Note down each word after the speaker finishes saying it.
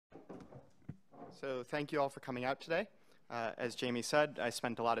So thank you all for coming out today. As Jamie said, I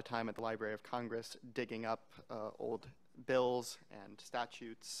spent a lot of time at the Library of Congress digging up old bills and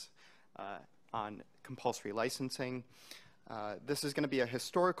statutes on compulsory licensing. This is going to be a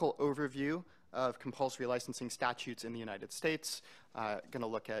historical overview of compulsory licensing statutes in the United States. Going to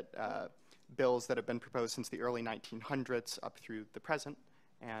look at bills that have been proposed since the early 1900s up through the present,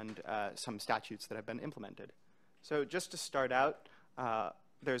 and some statutes that have been implemented. So just to start out,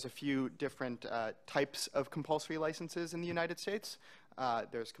 there's a few different types of compulsory licenses in the United States.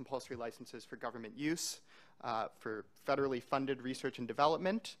 There's compulsory licenses for government use, for federally funded research and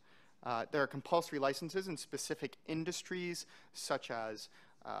development. There are compulsory licenses in specific industries, such as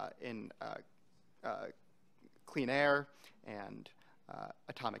in clean air and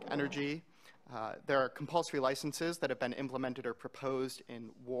atomic energy. There are compulsory licenses that have been implemented or proposed in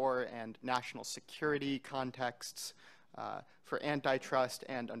war and national security contexts, for antitrust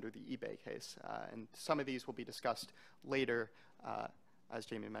and under the eBay case. And some of these will be discussed later, as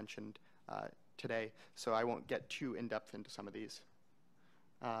Jamie mentioned today, so I won't get too in-depth into some of these.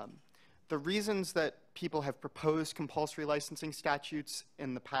 The reasons that people have proposed compulsory licensing statutes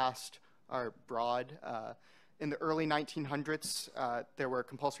in the past are broad. In the early 1900s, there were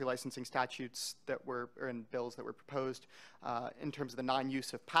compulsory licensing statutes that were, or in bills that were proposed in terms of the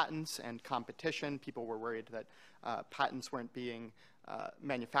non-use of patents and competition. People were worried that patents weren't being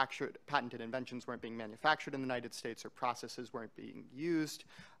manufactured, patented inventions weren't being manufactured in the United States, or processes weren't being used.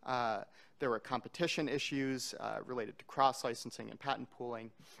 There were competition issues related to cross-licensing and patent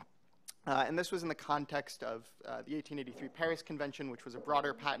pooling. And this was in the context of the 1883 Paris Convention, which was a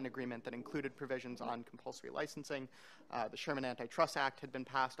broader patent agreement that included provisions on compulsory licensing. The Sherman Antitrust Act had been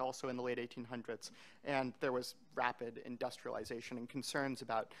passed also in the late 1800s, and there was rapid industrialization and concerns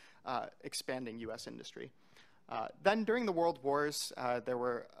about expanding U.S. industry. Then during the World Wars, there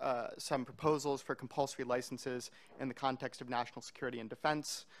were some proposals for compulsory licenses in the context of national security and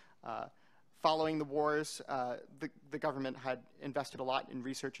defense. Following the wars, the government had invested a lot in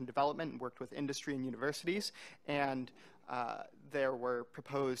research and development and worked with industry and universities, and there were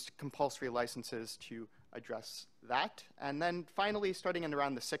proposed compulsory licenses to address that. And then finally, starting in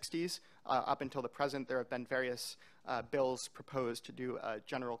around the 60s, up until the present, there have been various bills proposed to do a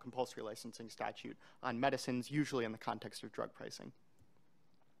general compulsory licensing statute on medicines, usually in the context of drug pricing.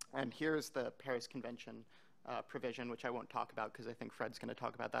 And here's the Paris Convention provision, which I won't talk about because I think Fred's going to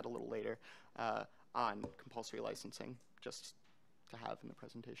talk about that a little later, on compulsory licensing, just to have in the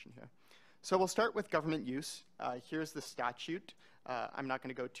presentation here. So we'll start with government use. Here's the statute. I'm not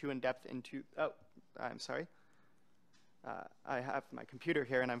going to go too in-depth into, oh, I'm sorry. I have my computer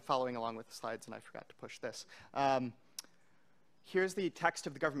here and I'm following along with the slides and I forgot to push this. Here's the text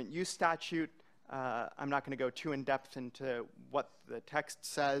of the government use statute. I'm not going to go too in-depth into what the text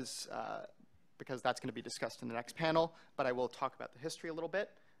says, because that's going to be discussed in the next panel, but I will talk about the history a little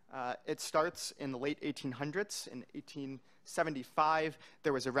bit. It starts in the late 1800s. In 1875,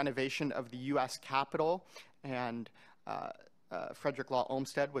 there was a renovation of the U.S. Capitol, and Frederick Law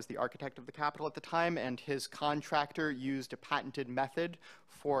Olmsted was the architect of the Capitol at the time, and his contractor used a patented method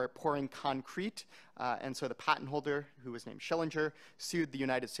for pouring concrete, and so the patent holder, who was named Schillinger, sued the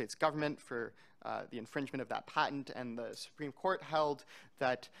United States government for the infringement of that patent, and the Supreme Court held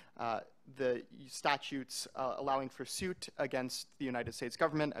that the statutes allowing for suit against the United States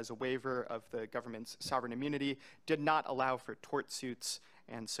government as a waiver of the government's sovereign immunity did not allow for tort suits,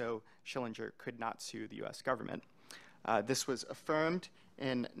 and so Schillinger could not sue the U.S. government. This was affirmed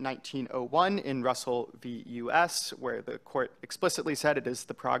in 1901 in Russell v. U.S., where the court explicitly said it is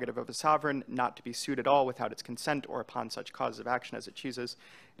the prerogative of a sovereign not to be sued at all without its consent or upon such causes of action as it chooses.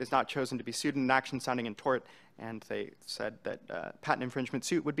 It is not chosen to be sued in an action sounding in tort, and they said that patent infringement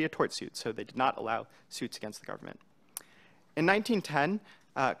suit would be a tort suit, so they did not allow suits against the government. In 1910,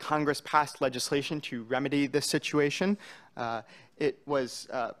 Congress passed legislation to remedy this situation. It was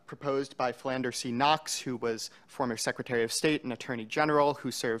proposed by Philander C. Knox, who was former Secretary of State and Attorney General, who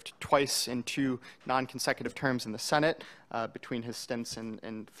served twice in 2 non-consecutive terms in the Senate between his stints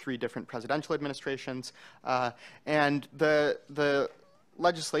in 3 different presidential administrations. And the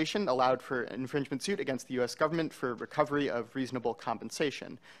legislation allowed for an infringement suit against the U.S. government for recovery of reasonable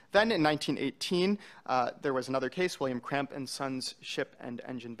compensation. Then in 1918, there was another case, William Cramp and Sons Ship and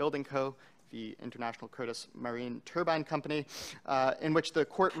Engine Building Co., the International Curtis Marine Turbine Company, in which the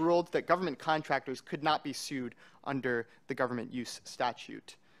court ruled that government contractors could not be sued under the government use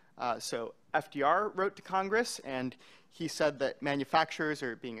statute. So FDR wrote to Congress, and he said that manufacturers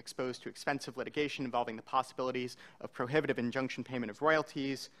are being exposed to expensive litigation involving the possibilities of prohibitive injunction payment of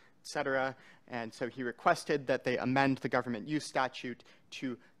royalties, cetera. And so he requested that they amend the government use statute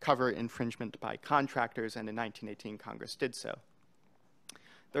to cover infringement by contractors, and in 1918, Congress did so.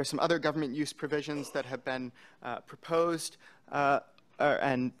 There are some other government use provisions that have been proposed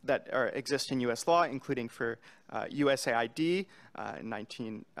and that exist in U.S. law, including for USAID in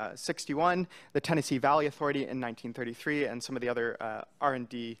 1961, the Tennessee Valley Authority in 1933, and some of the other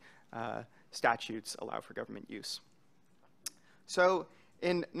R&D statutes allow for government use. So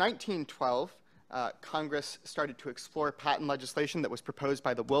in 1912, Congress started to explore patent legislation that was proposed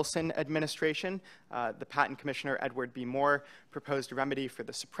by the Wilson administration. The Patent Commissioner, Edward B. Moore, proposed a remedy for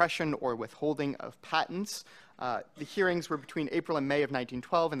the suppression or withholding of patents. The hearings were between April and May of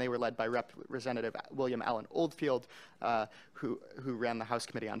 1912, and they were led by Representative William Allen Oldfield, who ran the House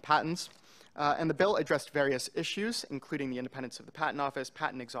Committee on Patents. And the bill addressed various issues, including the independence of the Patent Office,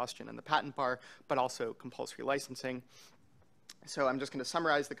 patent exhaustion and the patent bar, but also compulsory licensing. So I'm just going to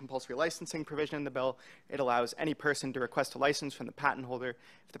summarize the compulsory licensing provision in the bill. It allows any person to request a license from the patent holder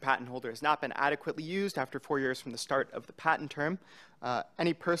if the patent holder has not been adequately used after 4 years from the start of the patent term.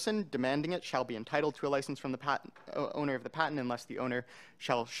 Any person demanding it shall be entitled to a license from the owner of the patent unless the owner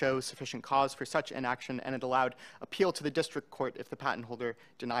shall show sufficient cause for such inaction, and it allowed appeal to the district court if the patent holder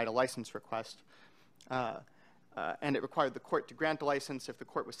denied a license request. And it required the court to grant a license if the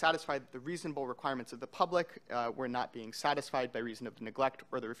court was satisfied that the reasonable requirements of the public were not being satisfied by reason of the neglect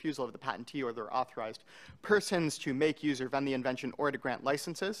or the refusal of the patentee or their authorized persons to make, use, or vend the invention or to grant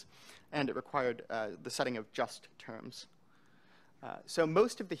licenses. And it required the setting of just terms. So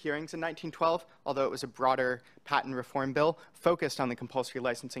most of the hearings in 1912, although it was a broader patent reform bill, focused on the compulsory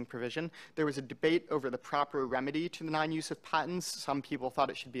licensing provision. There was a debate over the proper remedy to the non-use of patents. Some people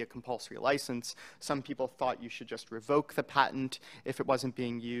thought it should be a compulsory license. Some people thought you should just revoke the patent if it wasn't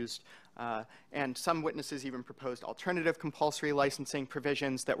being used. And some witnesses even proposed alternative compulsory licensing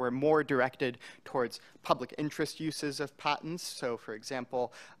provisions that were more directed towards public interest uses of patents. So, for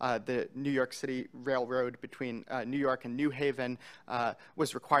example, the New York City Railroad between New York and New Haven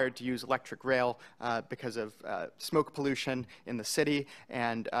was required to use electric rail because of smoke pollution in the city,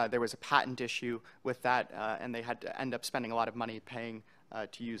 and there was a patent issue with that, and they had to end up spending a lot of money paying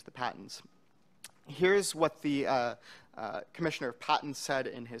to use the patents. Here's what the Commissioner of Patents said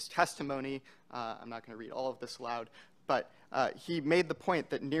in his testimony. I'm not going to read all of this aloud, but he made the point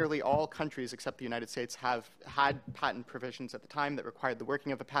that nearly all countries except the United States have had patent provisions at the time that required the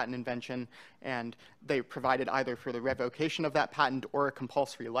working of a patent invention, and they provided either for the revocation of that patent or a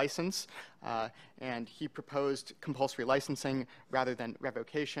compulsory license. And he proposed compulsory licensing rather than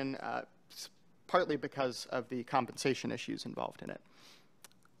revocation, partly because of the compensation issues involved in it.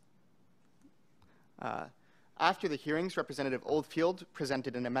 After the hearings, Representative Oldfield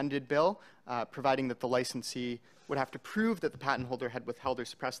presented an amended bill providing that the licensee would have to prove that the patent holder had withheld or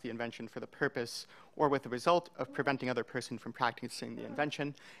suppressed the invention for the purpose or with the result of preventing other person from practicing the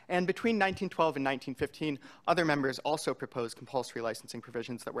invention. And between 1912 and 1915, other members also proposed compulsory licensing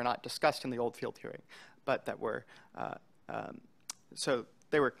provisions that were not discussed in the Oldfield hearing, but that were so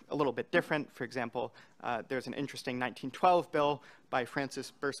they were a little bit different. For example, there's an interesting 1912 bill by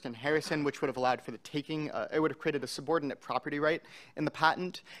Francis Burston Harrison, which would have allowed for the taking, it would have created a subordinate property right in the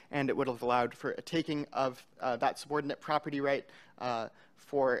patent, and it would have allowed for a taking of that subordinate property right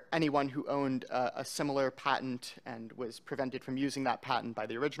for anyone who owned a similar patent and was prevented from using that patent by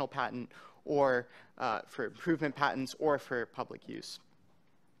the original patent, or for improvement patents, or for public use.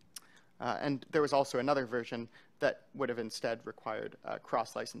 And there was also another version that would have instead required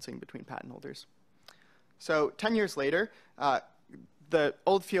cross-licensing between patent holders. So 10 years later, the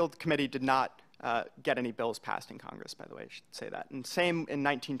Oldfield Committee did not get any bills passed in Congress, by the way, I should say that. And same in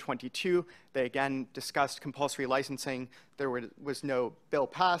 1922, they again discussed compulsory licensing. There was no bill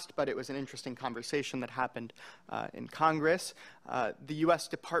passed, but it was an interesting conversation that happened in Congress. The U.S.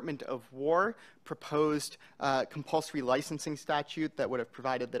 Department of War proposed a compulsory licensing statute that would have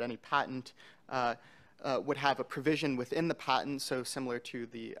provided that any patent would have a provision within the patent, so similar to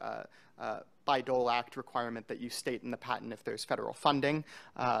the Bayh-Dole Act requirement that you state in the patent if there's federal funding.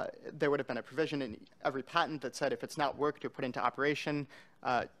 There would have been a provision in every patent that said if it's not worked or put into operation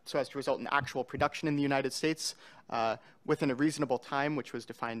so as to result in actual production in the United States within a reasonable time, which was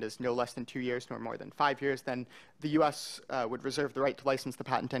defined as no less than 2 years nor more than 5 years, then the U.S. Would reserve the right to license the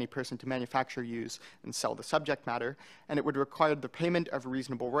patent to any person to manufacture, use, and sell the subject matter. And it would require the payment of a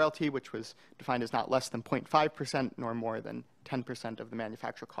reasonable royalty, which was defined as not less than 0.5% nor more than 10% of the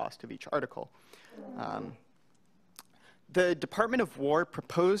manufacture cost of each article. The Department of War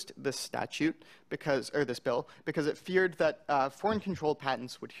proposed this statute or this bill because it feared that foreign-controlled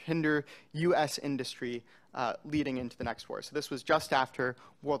patents would hinder U.S. industry leading into the next war. So this was just after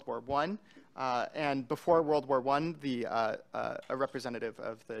World War I. And before World War I, a representative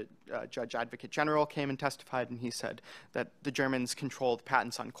of the Judge Advocate General came and testified, and he said that the Germans controlled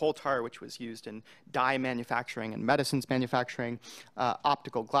patents on coal tar, which was used in dye manufacturing and medicines manufacturing,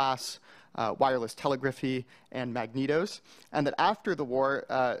 optical glass, wireless telegraphy, and magnetos, and that after the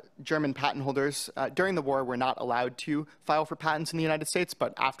war, German patent holders during the war were not allowed to file for patents in the United States,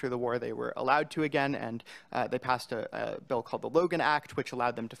 but after the war they were allowed to again, and they passed a bill called the Logan Act, which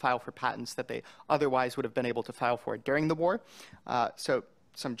allowed them to file for patents that they otherwise would have been able to file for during the war. So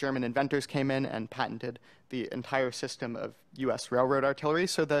some German inventors came in and patented the entire system of U.S. railroad artillery.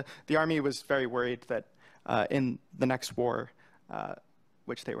 So the Army was very worried that in the next war,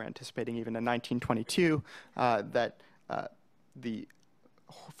 which they were anticipating even in 1922, that the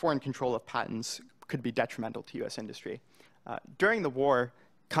foreign control of patents could be detrimental to U.S. industry. During the war,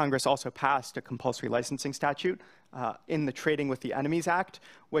 Congress also passed a compulsory licensing statute in the Trading with the Enemies Act,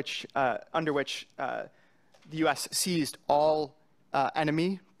 under which the U.S. seized all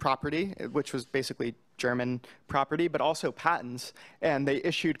enemy property, which was basically German property, but also patents, and they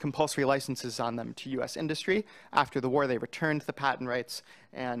issued compulsory licenses on them to U.S. industry. After the war, they returned the patent rights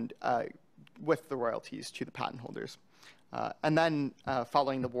and with the royalties to the patent holders. And then,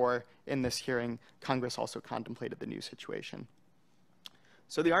 following the war, in this hearing, Congress also contemplated the new situation.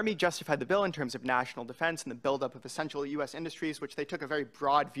 So the Army justified the bill in terms of national defense and the buildup of essential U.S. industries, which they took a very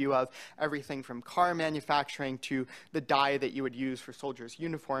broad view of, everything from car manufacturing to the dye that you would use for soldiers'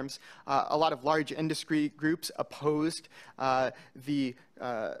 uniforms. A lot of large industry groups opposed the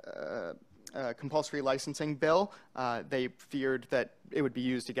compulsory licensing bill. They feared that it would be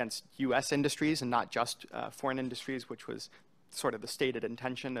used against U.S. industries and not just foreign industries, which was sort of the stated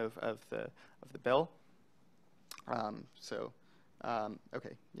intention of the bill.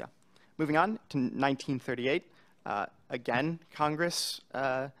 Okay, yeah. Moving on to 1938, again, Congress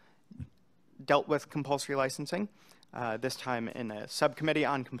dealt with compulsory licensing, this time in a subcommittee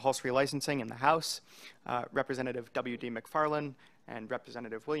on compulsory licensing in the House. Representative W.D. McFarland and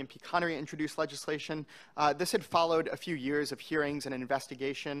Representative William P. Connery introduced legislation. This had followed a few years of hearings and an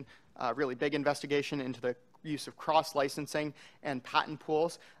investigation, really big investigation into the use of cross-licensing and patent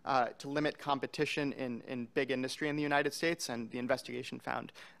pools to limit competition in big industry in the United States, and the investigation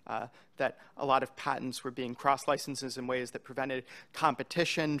found that a lot of patents were being cross-licenses in ways that prevented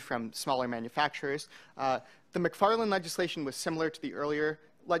competition from smaller manufacturers. The McFarland legislation was similar to the earlier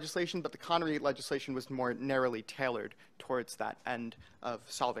legislation, but the Connery legislation was more narrowly tailored towards that end of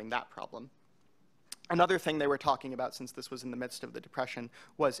solving that problem. Another thing they were talking about, since this was in the midst of the Depression,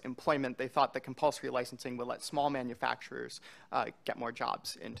 was employment. They thought that compulsory licensing would let small manufacturers get more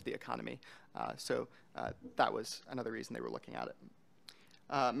jobs into the economy. So that was another reason they were looking at it.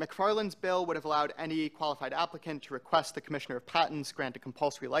 McFarland's bill would have allowed any qualified applicant to request the Commissioner of Patents grant a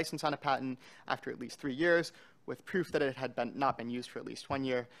compulsory license on a patent after at least 3 years, with proof that it had not been used for at least 1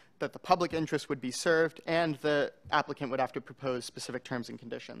 year, that the public interest would be served, and the applicant would have to propose specific terms and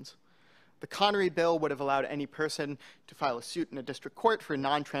conditions. The Connery bill would have allowed any person to file a suit in a district court for a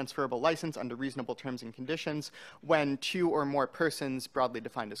non-transferable license under reasonable terms and conditions when 2 or more persons, broadly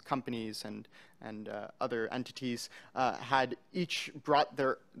defined as companies and other entities, had each brought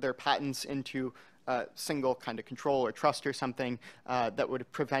their patents into a single kind of control or trust or something that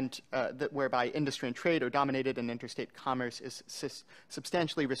would prevent, whereby industry and trade are dominated and interstate commerce is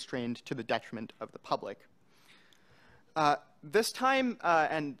substantially restrained to the detriment of the public. This time,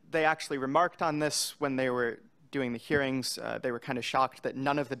 and they actually remarked on this when they were doing the hearings, they were kind of shocked that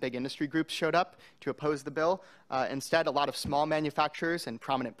none of the big industry groups showed up to oppose the bill. Instead, a lot of small manufacturers and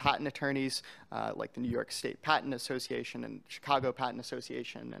prominent patent attorneys, like the New York State Patent Association and Chicago Patent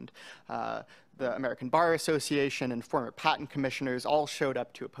Association and the American Bar Association and former patent commissioners all showed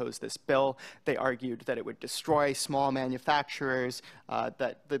up to oppose this bill. They argued that it would destroy small manufacturers,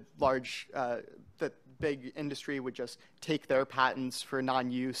 that the big industry would just take their patents for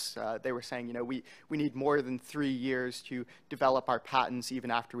non-use. They were saying, you know, we need more than 3 years to develop our patents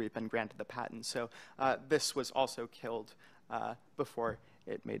even after we've been granted the patent. So this was also killed before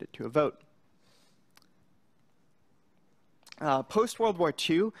it made it to a vote. Post-World War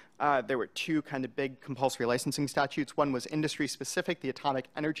II, there were 2 kind of big compulsory licensing statutes. One was industry-specific, the Atomic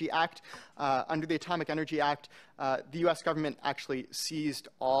Energy Act. Under the Atomic Energy Act, the US government actually seized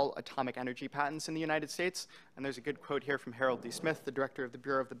all atomic energy patents in the United States. And there's a good quote here from Harold D. Smith, the director of the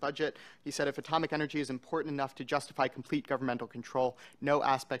Bureau of the Budget. He said, "If atomic energy is important enough to justify complete governmental control, no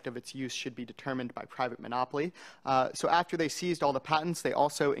aspect of its use should be determined by private monopoly." So after they seized all the patents, they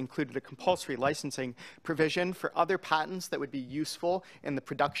also included a compulsory licensing provision for other patents that would be useful in the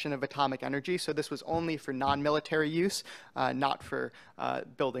production of atomic energy. So this was only for non-military use, not for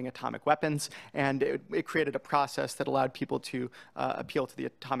building atomic weapons. And it created a process that allowed people to appeal to the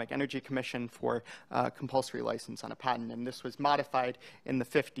Atomic Energy Commission for compulsory license on a patent. And this was modified in the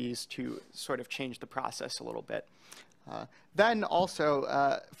 50s to sort of change the process a little bit. Then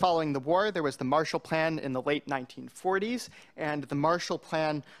also, following the war, there was the Marshall Plan in the late 1940s, and the Marshall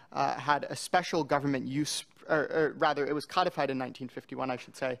Plan had a special government use, or rather, it was codified in 1951, I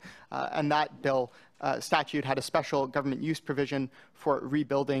should say, and that bill statute had a special government use provision for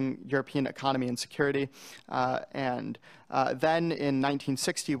rebuilding European economy and security. And then in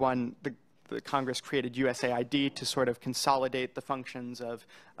 1961, the Congress created USAID to sort of consolidate the functions of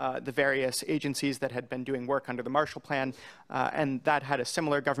the various agencies that had been doing work under the Marshall Plan, and that had a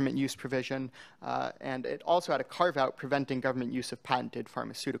similar government use provision, and it also had a carve-out preventing government use of patented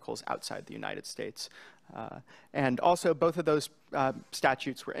pharmaceuticals outside the United States. And also, both of those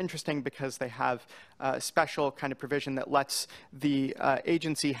statutes were interesting because they have a special kind of provision that lets the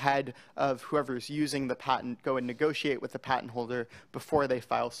agency head of whoever's using the patent go and negotiate with the patent holder before they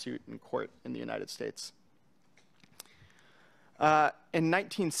file suit in court in the United States. In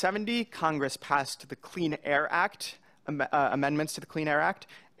 1970, Congress passed the Clean Air Act, amendments to the Clean Air Act,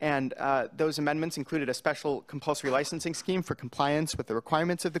 and those amendments included a special compulsory licensing scheme for compliance with the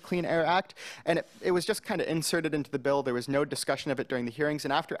requirements of the Clean Air Act. And it was just kind of inserted into the bill. There was no discussion of it during the hearings.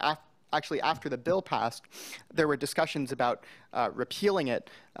 And actually, after the bill passed, there were discussions about repealing it.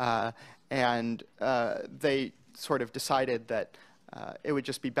 And they sort of decided that it would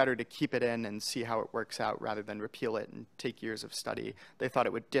just be better to keep it in and see how it works out rather than repeal it and take years of study. They thought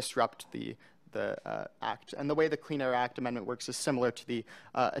it would disrupt the Act. And the way the Clean Air Act amendment works is similar to the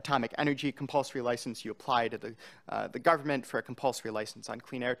atomic energy compulsory license. You apply to the government for a compulsory license on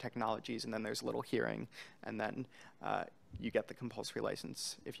clean air technologies, and then there's a little hearing, and then you get the compulsory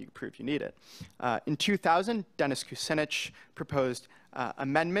license if you prove you need it. In 2000, Dennis Kucinich proposed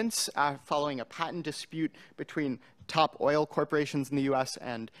amendments following a patent dispute between top oil corporations in the US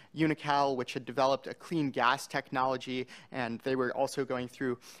and Unocal, which had developed a clean gas technology, and they were also going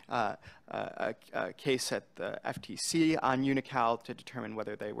through a case at the FTC on Unocal to determine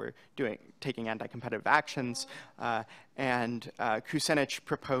whether they were taking anti-competitive actions. And Kucinich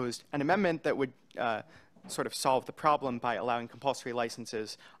proposed an amendment that would sort of solve the problem by allowing compulsory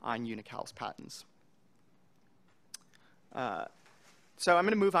licenses on Unocal's patents. So I'm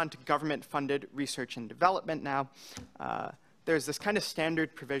going to move on to government-funded research and development now. There's this kind of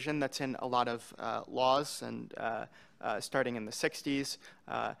standard provision that's in a lot of laws, and starting in the 60s.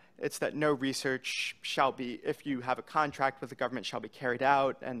 It's that no research shall be, if you have a contract with the government, shall be carried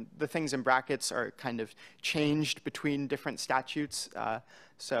out. And the things in brackets are kind of changed between different statutes.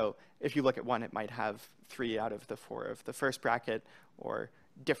 So if you look at one, it might have 3 out of the 4 of the first bracket, or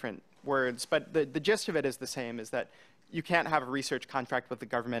different words. But the gist of it is the same, is that you can't have a research contract with the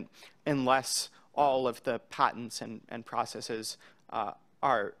government unless all of the patents and processes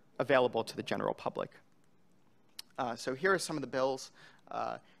are available to the general public. So here are some of the bills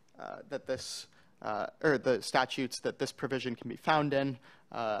that this, or the statutes that this provision can be found in.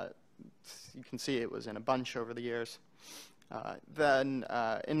 You can see it was in a bunch over the years. Then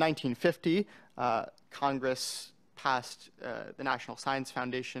in 1950, Congress passed the National Science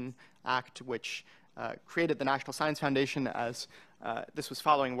Foundation Act, which created the National Science Foundation as, this was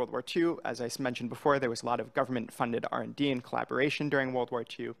following World War II. As I mentioned before, there was a lot of government-funded R&D and collaboration during World War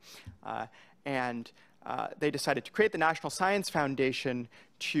II. And they decided to create the National Science Foundation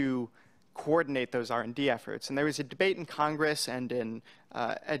to coordinate those R&D efforts. And there was a debate in Congress and in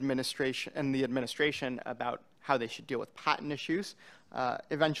the administration about how they should deal with patent issues.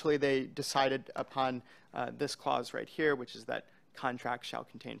 Eventually, they decided upon this clause right here, which is that contracts shall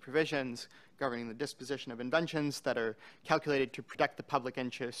contain provisions governing the disposition of inventions that are calculated to protect the public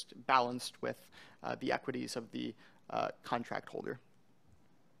interest, balanced with the equities of the contract holder.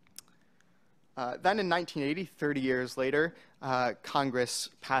 Then in 1980, 30 years later, Congress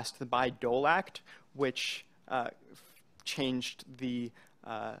passed the Bayh-Dole Act, which changed the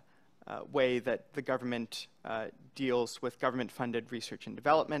way that the government deals with government-funded research and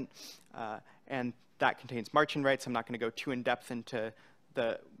development. And that contains marching rights. I'm not going to go too in-depth into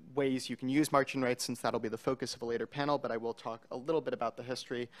ways you can use marching rights, since that'll be the focus of a later panel, but I will talk a little bit about the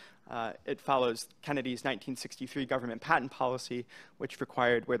history. It follows Kennedy's 1963 government patent policy, which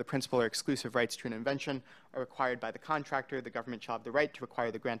required where the principal or exclusive rights to an invention are required by the contractor, the government shall have the right to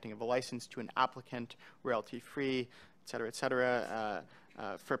require the granting of a license to an applicant, royalty-free, et cetera,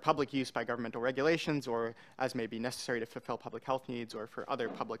 for public use by governmental regulations, or as may be necessary to fulfill public health needs, or for other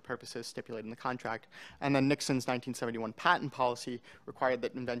public purposes stipulated in the contract. And then Nixon's 1971 patent policy required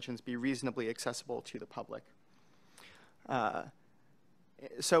that inventions be reasonably accessible to the public.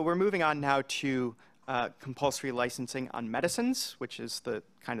 So we're moving on now to compulsory licensing on medicines, which is the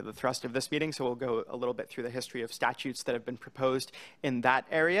kind of the thrust of this meeting. So we'll go a little bit through the history of statutes that have been proposed in that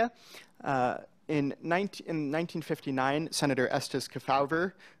area. In 1959, Senator Estes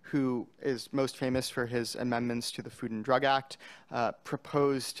Kefauver, who is most famous for his amendments to the Food and Drug Act,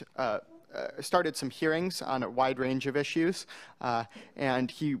 started some hearings on a wide range of issues, and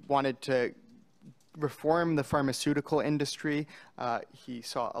he wanted to reform the pharmaceutical industry. He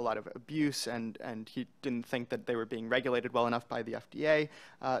saw a lot of abuse, and he didn't think that they were being regulated well enough by the FDA.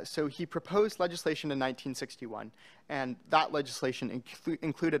 So he proposed legislation in 1961, and that legislation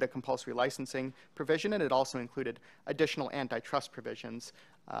included a compulsory licensing provision, and it also included additional antitrust provisions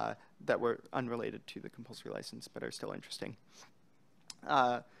that were unrelated to the compulsory license, but are still interesting.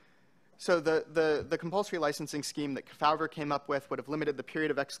 So the compulsory licensing scheme that Kefauver came up with would have limited the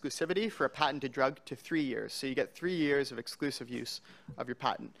period of exclusivity for a patented drug to 3 years. So you get 3 years of exclusive use of your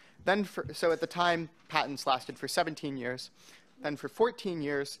patent. Then, so at the time, patents lasted for 17 years. Then for 14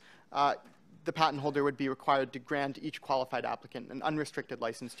 years, the patent holder would be required to grant each qualified applicant an unrestricted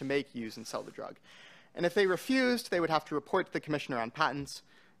license to make, use, and sell the drug. And if they refused, they would have to report to the Commissioner on Patents.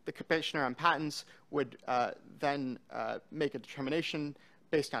 The Commissioner on Patents would then make a determination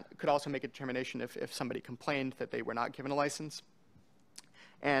could also make a determination if somebody complained that they were not given a license.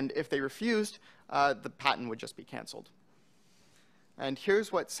 And if they refused, the patent would just be canceled. And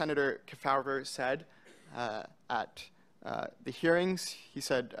here's what Senator Kefauver said at the hearings. He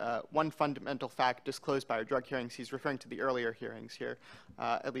said, one fundamental fact disclosed by our drug hearings, he's referring to the earlier hearings here,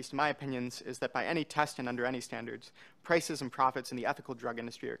 at least in my opinions, is that by any test and under any standards, prices and profits in the ethical drug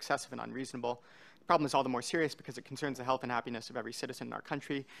industry are excessive and unreasonable. The problem is all the more serious because it concerns the health and happiness of every citizen in our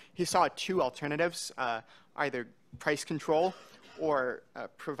country. He saw two alternatives, either price control or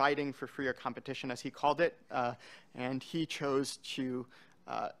providing for freer competition, as he called it, and he chose to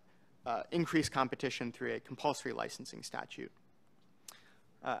increase competition through a compulsory licensing statute.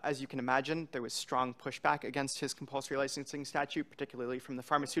 As you can imagine, there was strong pushback against his compulsory licensing statute, particularly from the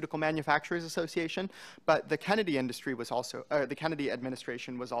Pharmaceutical Manufacturers Association. But the Kennedy industry was also, the Kennedy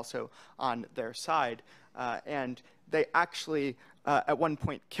administration was also on their side, and they actually at one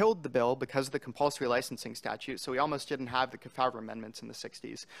point killed the bill because of the compulsory licensing statute. So we almost didn't have the Kefauver amendments in the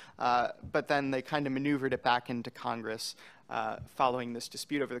 60s. But then they kind of maneuvered it back into Congress following this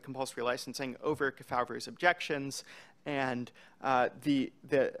dispute over the compulsory licensing over Kefauver's objections. And the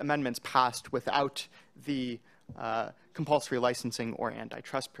amendments passed without the compulsory licensing or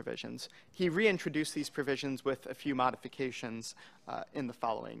antitrust provisions. He reintroduced these provisions with a few modifications in the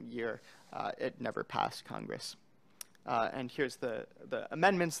following year. It never passed Congress. And here's the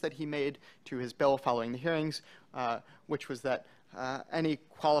amendments that he made to his bill following the hearings, which was that any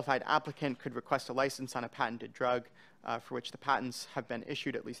qualified applicant could request a license on a patented drug for which the patents have been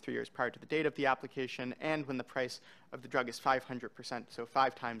issued at least 3 years prior to the date of the application, and when the price of the drug is 500%, so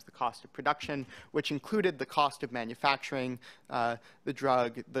 5 times the cost of production, which included the cost of manufacturing the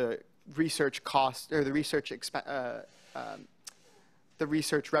drug, the research cost, or the research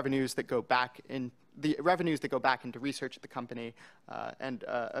revenues that go back in, the revenues that go back into research at the company, and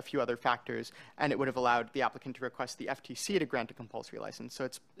a few other factors, and it would have allowed the applicant to request the FTC to grant a compulsory license. So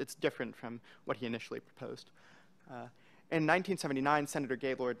it's different from what he initially proposed. In 1979, Senator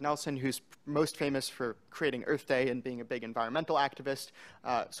Gaylord Nelson, who's most famous for creating Earth Day and being a big environmental activist,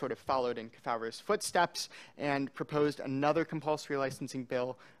 sort of followed in Kefauver's footsteps and proposed another compulsory licensing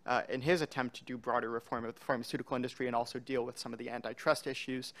bill in his attempt to do broader reform of the pharmaceutical industry and also deal with some of the antitrust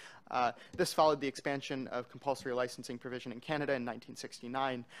issues. This followed the expansion of compulsory licensing provision in Canada in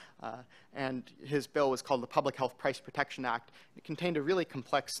 1969, and his bill was called the Public Health Price Protection Act. It contained a really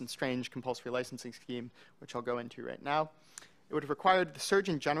complex and strange compulsory licensing scheme, which I'll go into right now. It would have required the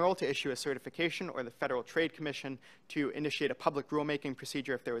Surgeon General to issue a certification or the Federal Trade Commission to initiate a public rulemaking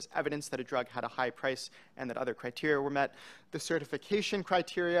procedure if there was evidence that a drug had a high price and that other criteria were met. The certification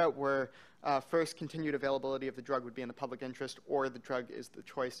criteria were first, continued availability of the drug would be in the public interest, or the drug is the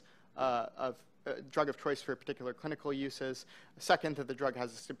choice of drug of choice for particular clinical uses. Second, that the drug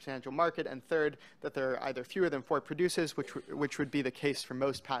has a substantial market. And third, that there are either fewer than 4 producers, which would be the case for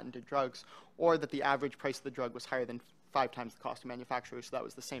most patented drugs, or that the average price of the drug was higher than 5 times the cost of manufacturer. So that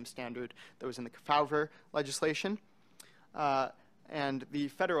was the same standard that was in the Fowler legislation. And the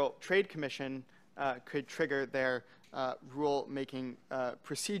Federal Trade Commission could trigger their rule-making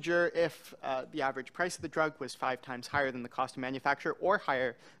procedure if the average price of the drug was 5 times higher than the cost of manufacture or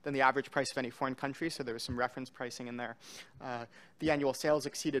higher than the average price of any foreign country. So there was some reference pricing in there. The annual sales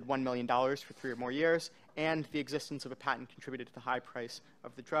exceeded $1 million for 3 or more years, and the existence of a patent contributed to the high price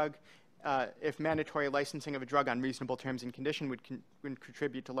of the drug. If mandatory licensing of a drug on reasonable terms and condition would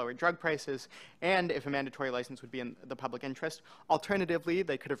contribute to lower drug prices, and if a mandatory license would be in the public interest. Alternatively,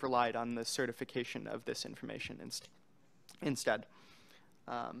 they could have relied on the certification of this information instead.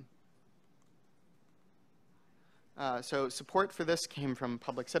 So support for this came from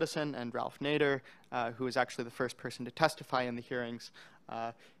Public Citizen and Ralph Nader, who was actually the first person to testify in the hearings,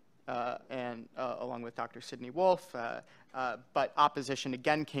 along with Dr. Sidney Wolfe. But opposition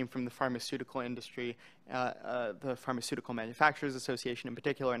again came from the pharmaceutical industry, the Pharmaceutical Manufacturers Association in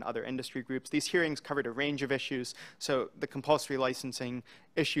particular, and other industry groups. These hearings covered a range of issues, so the compulsory licensing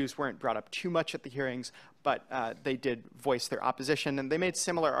issues weren't brought up too much at the hearings, but they did voice their opposition, and they made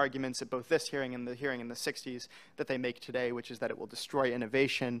similar arguments at both this hearing and the hearing in the 60s that they make today, which is that it will destroy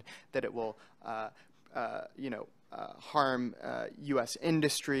innovation, that it will harm U.S.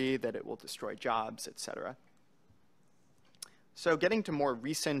 industry, that it will destroy jobs, et cetera. So getting to more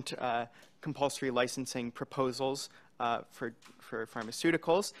recent compulsory licensing proposals for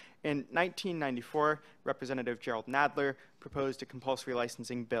pharmaceuticals, in 1994, Representative Gerald Nadler proposed a compulsory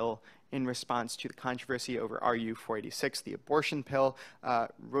licensing bill in response to the controversy over RU 486, the abortion pill.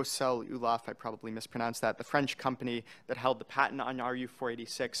 Roussel Ulof, I probably mispronounced that, the French company that held the patent on RU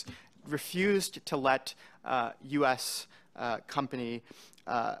 486, refused to let U.S. company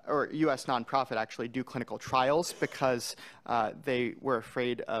or U.S. nonprofit actually do clinical trials because they were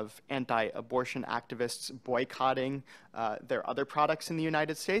afraid of anti-abortion activists boycotting their other products in the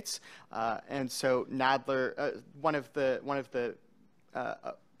United States. And so Nadler, one of the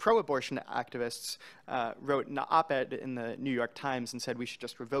pro-abortion activists, wrote an op-ed in the New York Times and said we should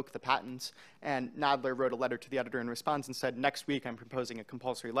just revoke the patents. And Nadler wrote a letter to the editor in response and said, next week I'm proposing a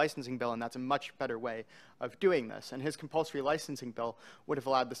compulsory licensing bill, and that's a much better way of doing this. And his compulsory licensing bill would have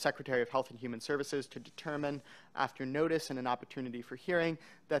allowed the Secretary of Health and Human Services to determine, after notice and an opportunity for hearing,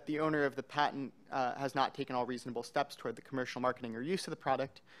 that the owner of the patent has not taken all reasonable steps toward the commercial marketing or use of the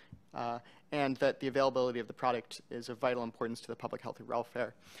product, and that the availability of the product is of vital importance to the public health and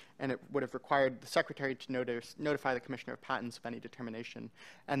welfare. And it would have required the Secretary to notify the Commissioner of Patents of any determination,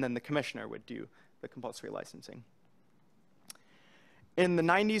 and then the Commissioner would do the compulsory licensing. In the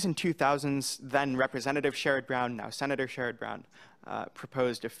 90s and 2000s, then Representative Sherrod Brown, now Senator Sherrod Brown,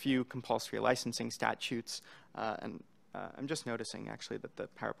 proposed a few compulsory licensing statutes. And I'm just noticing, actually, that the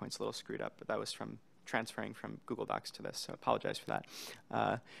PowerPoint's a little screwed up, but that was from transferring from Google Docs to this, so I apologize for that.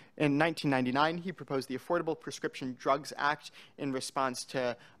 In 1999, he proposed the Affordable Prescription Drugs Act in response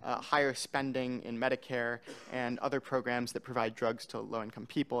to higher spending in Medicare and other programs that provide drugs to low-income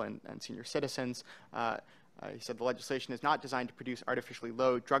people and senior citizens. He said the legislation is not designed to produce artificially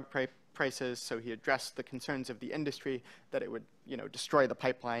low drug prices, so he addressed the concerns of the industry that it would, destroy the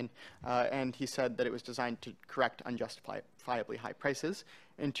pipeline, and he said that it was designed to correct unjustifiably high prices.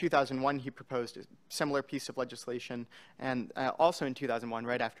 In 2001, he proposed a similar piece of legislation, and also in 2001,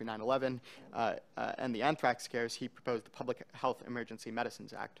 right after 9/11 and the anthrax scares, he proposed the Public Health Emergency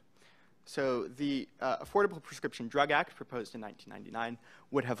Medicines Act. So the Affordable Prescription Drug Act, proposed in 1999,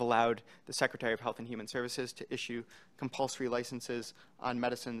 would have allowed the Secretary of Health and Human Services to issue compulsory licenses on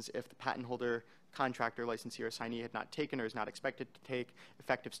medicines if the patent holder, contractor, licensee, or assignee had not taken or is not expected to take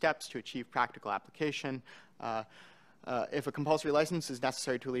effective steps to achieve practical application. If a compulsory license is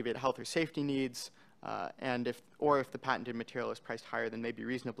necessary to alleviate health or safety needs, and if the patented material is priced higher than may be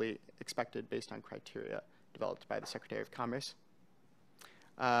reasonably expected based on criteria developed by the Secretary of Commerce.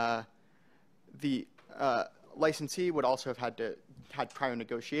 The licensee would also have had prior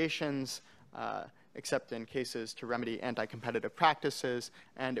negotiations, except in cases to remedy anti-competitive practices,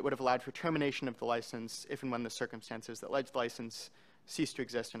 and it would have allowed for termination of the license if and when the circumstances that led to the license ceased to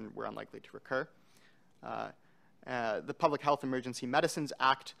exist and were unlikely to recur. The Public Health Emergency Medicines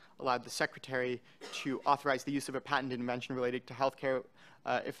Act allowed the Secretary to authorize the use of a patented invention related to healthcare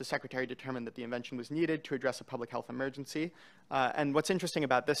if the Secretary determined that the invention was needed to address a public health emergency. And what's interesting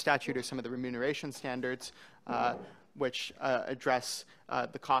about this statute are some of the remuneration standards, which address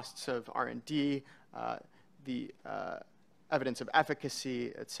the costs of R&D, the evidence of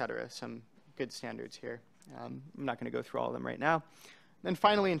efficacy, et cetera, some good standards here. I'm not going to go through all of them right now. Then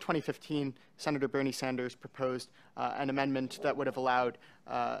finally, in 2015, Senator Bernie Sanders proposed an amendment that would have allowed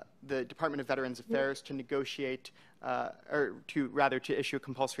the Department of Veterans Affairs to negotiate, or to issue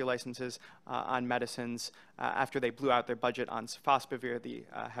compulsory licenses on medicines after they blew out their budget on sofosbuvir, the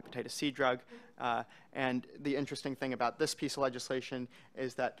hepatitis C drug. And the interesting thing about this piece of legislation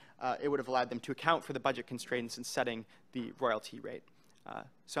is that it would have allowed them to account for the budget constraints in setting the royalty rate.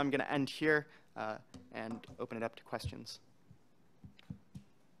 So I'm going to end here and open it up to questions.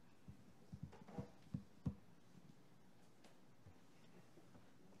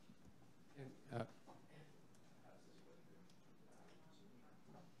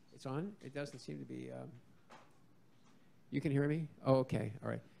 It's on? It doesn't seem to be. You can hear me? Oh, okay. All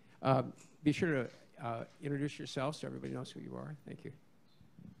right. Be sure to introduce yourself so everybody knows who you are. Thank you.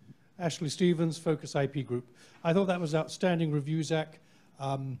 Ashley Stevens, Focus IP Group. I thought that was outstanding review, Zach.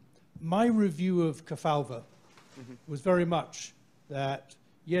 My review of Kefauver was very much that,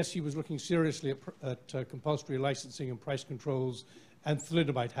 yes, he was looking seriously at compulsory licensing and price controls, and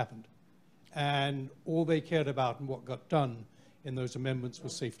thalidomide happened. And all they cared about and what got done in those amendments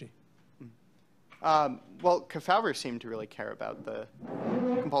was safety. Well, Kefauver seemed to really care about the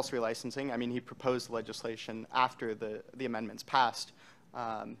compulsory licensing. I mean, he proposed legislation after the amendments passed.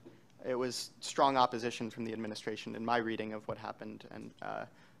 It was strong opposition from the administration in my reading of what happened,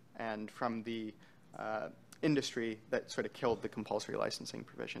 and from the industry that sort of killed the compulsory licensing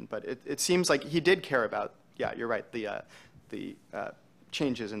provision. But it seems like he did care about, yeah, you're right, the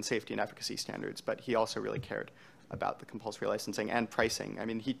changes in safety and efficacy standards, but he also really cared about the compulsory licensing and pricing. I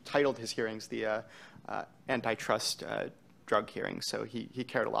mean, he titled his hearings the antitrust drug hearings, so he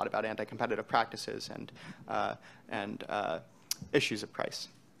cared a lot about anti-competitive practices and issues of price.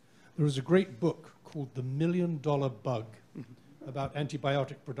 There was a great book called The $1 Million Bug about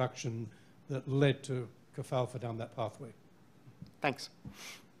antibiotic production that led to Kefauver down that pathway. Thanks.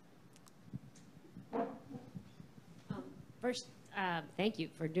 First, thank you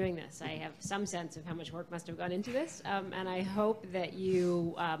for doing this. I have some sense of how much work must have gone into this, and I hope that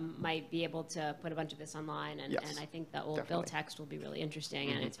you might be able to put a bunch of this online, and I think the old bill text will be really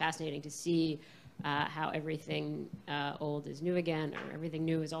interesting, and it's fascinating to see how everything old is new again, or everything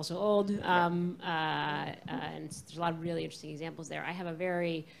new is also old, and there's a lot of really interesting examples there. I have a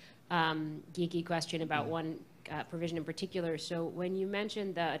very geeky question about one provision in particular. So when you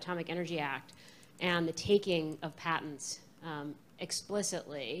mentioned the Atomic Energy Act and the taking of patents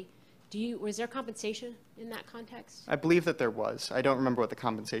explicitly, was there compensation in that context? I believe that there was. I don't remember what the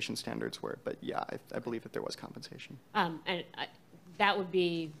compensation standards were, but yeah, I believe that there was compensation. And that would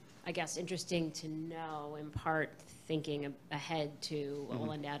be, I guess, interesting to know, in part thinking ahead to what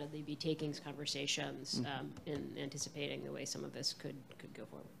will undoubtedly be takings conversations in anticipating the way some of this could go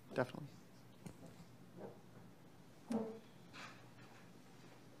forward. Definitely.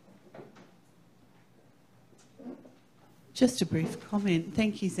 Just a brief comment.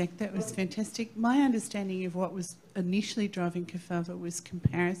 Thank you, Zach. That was fantastic. My understanding of what was initially driving Kefauver was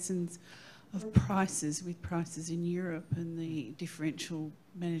comparisons of prices with prices in Europe and the differential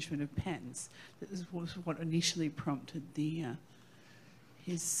management of patents. That was what initially prompted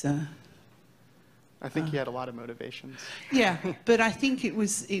his. I think he had a lot of motivations. Yeah, but I think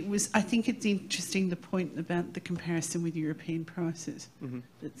I think it's interesting, the point about the comparison with European prices.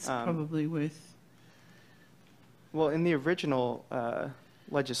 That's probably worth. Well, in the original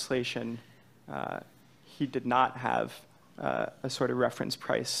legislation, he did not have a sort of reference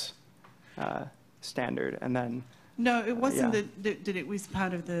price standard, and then. No, it wasn't that it was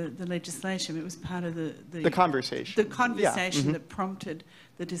part of the legislation. It was part of the conversation. The conversation that prompted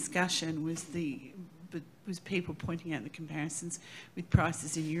the discussion was people pointing out the comparisons with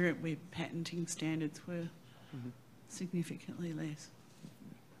prices in Europe, where patenting standards were significantly less.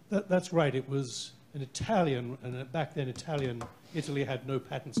 That's right. It was an Italian, and back then Italy had no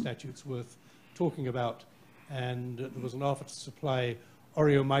patent statutes worth talking about, and there was an offer to supply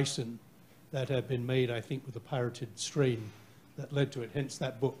aureomycin that had been made, I think, with a pirated strain that led to it, hence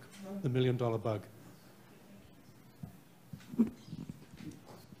that book, The $1 Million Bug.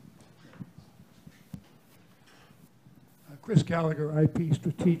 Chris Gallagher, IP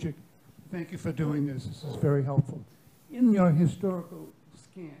Strategic. Thank you for doing this. This is very helpful. In your historical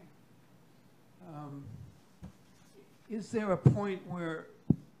scan, is there a point where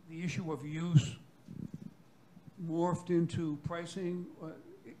the issue of use morphed into pricing?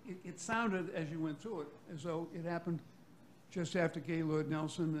 It sounded, as you went through it, as though it happened just after Gaylord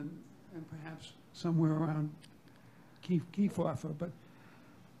Nelson and perhaps somewhere around Kefauver, but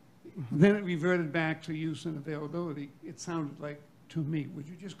then it reverted back to use and availability. It sounded like to me. Would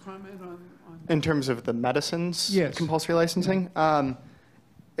you just comment on In terms of the medicines Yes. compulsory licensing,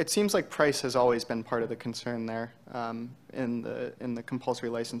 it seems like price has always been part of the concern there in the compulsory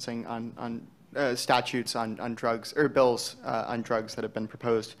licensing on statutes on drugs or bills on drugs that have been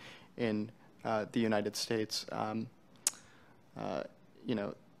proposed in the United States. You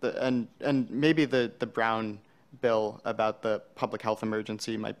know, and maybe the Brown bill about the public health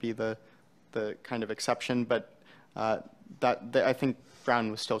emergency might be the kind of exception, but I think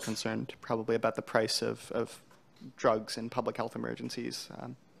Brown was still concerned probably about the price of drugs in public health emergencies.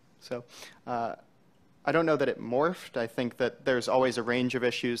 So I don't know that it morphed. I think that there's always a range of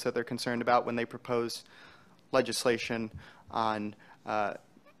issues that they're concerned about when they propose legislation on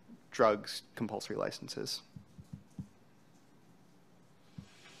drugs compulsory licenses.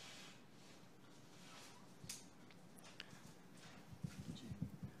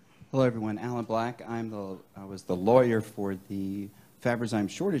 Hello, everyone. Alan Black. I was the lawyer for the Fabrazyme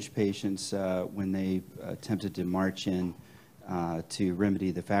shortage patients when they attempted to march in to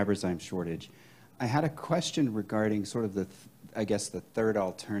remedy the Fabrazyme shortage. I had a question regarding sort of I guess the third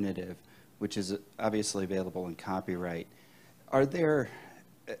alternative, which is obviously available in copyright. Are there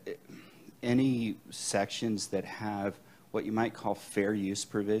any sections that have what you might call fair use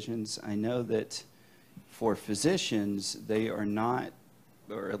provisions? I know that for physicians, they are not,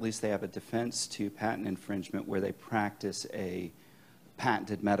 or at least they have a defense to patent infringement where they practice a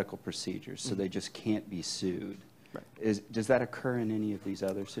patented medical procedure, so they just can't be sued. Right. Does that occur in any of these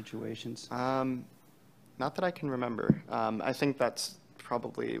other situations? Not that I can remember. I think that's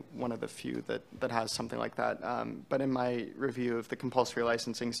probably one of the few that has something like that. But in my review of the compulsory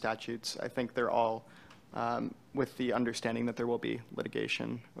licensing statutes, I think they're all with the understanding that there will be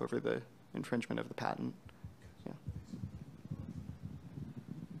litigation over the infringement of the patent. Yeah.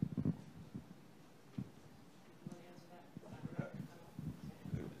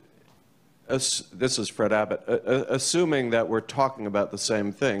 This is Fred Abbott. Assuming that we're talking about the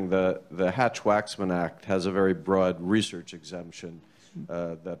same thing, the Hatch-Waxman Act has a very broad research exemption.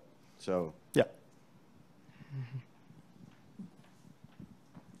 Yeah. I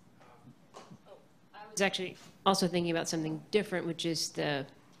was actually also thinking about something different, which is the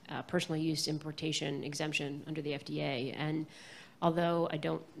personal use importation exemption under the FDA. And although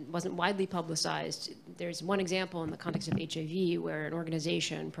wasn't widely publicized, there's one example in the context of HIV where an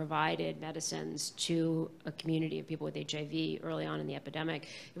organization provided medicines to a community of people with HIV early on in the epidemic.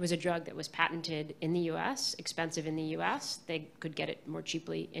 It was a drug that was patented in the US, expensive in the US. They could get it more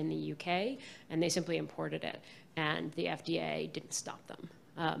cheaply in the UK, and they simply imported it. And the FDA didn't stop them.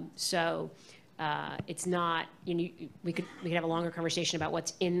 It's not, we could have a longer conversation about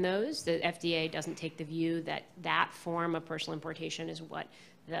what's in those. The FDA doesn't take the view that that form of personal importation is what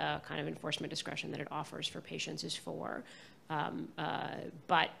the kind of enforcement discretion that it offers for patients is for.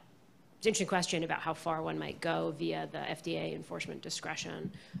 But it's an interesting question about how far one might go via the FDA enforcement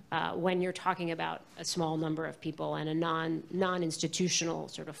discretion when you're talking about a small number of people and a non-institutional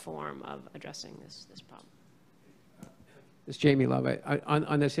sort of form of addressing this problem. This is Jamie Love.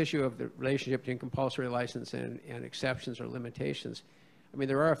 On this issue of the relationship between compulsory license and exceptions or limitations, I mean,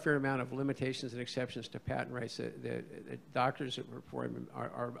 there are a fair amount of limitations and exceptions to patent rights. The doctors that perform,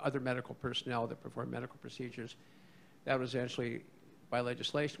 or other medical personnel that perform medical procedures, that was actually, by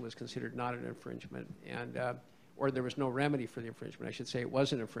legislation, was considered not an infringement, and or there was no remedy for the infringement. I should say it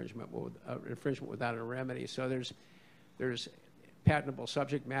was an infringement without a remedy. So there's patentable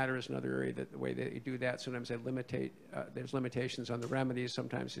subject matter is another area that the way that you do that. Sometimes they there's limitations on the remedies.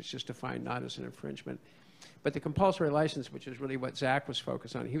 Sometimes it's just defined not as an infringement. But the compulsory license, which is really what Zack was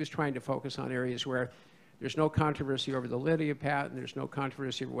focused on, he was trying to focus on areas where there's no controversy over the validity of patent, there's no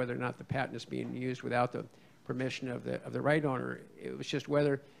controversy over whether or not the patent is being used without the permission of the right owner. It was just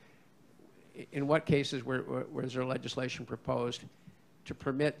whether, in what cases was there legislation proposed to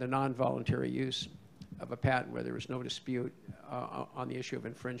permit the non-voluntary use of a patent where there was no dispute on the issue of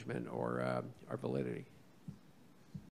infringement or validity.